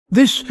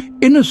This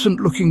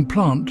innocent-looking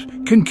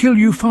plant can kill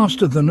you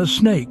faster than a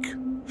snake.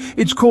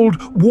 It's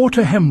called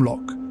water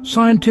hemlock,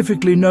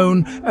 scientifically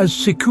known as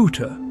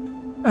cicuta,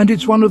 and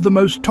it's one of the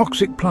most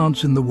toxic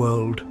plants in the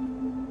world.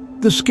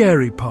 The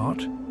scary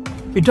part,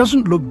 it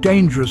doesn't look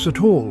dangerous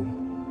at all.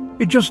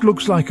 It just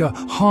looks like a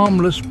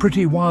harmless,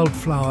 pretty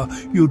wildflower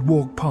you'd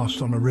walk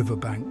past on a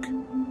riverbank.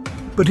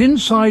 But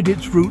inside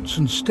its roots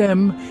and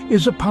stem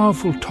is a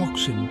powerful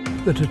toxin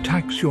that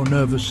attacks your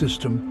nervous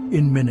system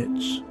in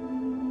minutes.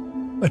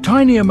 A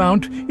tiny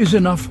amount is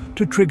enough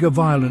to trigger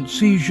violent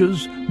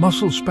seizures,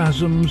 muscle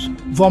spasms,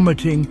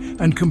 vomiting,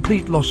 and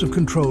complete loss of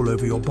control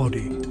over your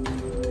body.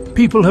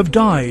 People have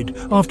died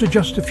after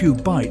just a few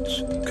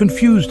bites,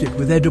 confused it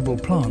with edible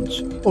plants,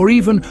 or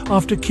even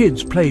after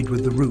kids played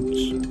with the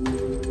roots.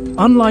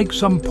 Unlike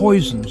some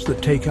poisons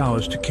that take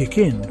hours to kick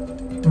in,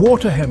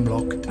 water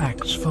hemlock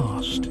acts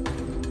fast.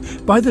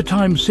 By the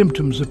time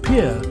symptoms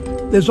appear,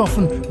 there's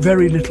often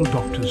very little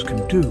doctors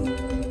can do.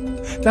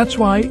 That's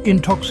why,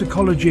 in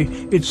toxicology,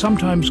 it's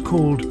sometimes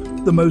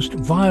called the most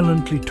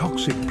violently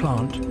toxic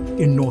plant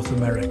in North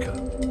America.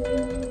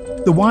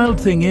 The wild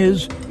thing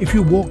is, if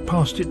you walk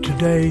past it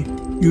today,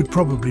 you'd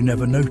probably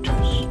never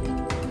notice.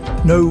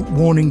 No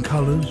warning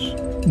colours,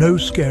 no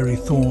scary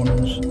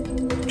thorns,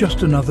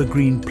 just another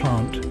green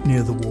plant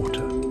near the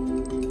water.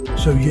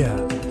 So yeah,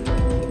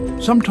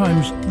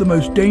 sometimes the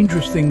most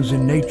dangerous things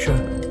in nature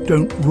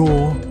don't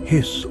roar,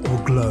 hiss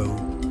or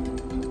glow.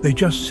 They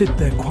just sit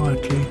there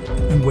quietly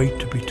and wait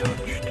to be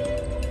touched.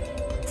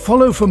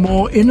 Follow for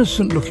more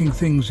innocent-looking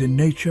things in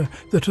nature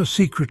that are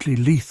secretly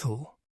lethal.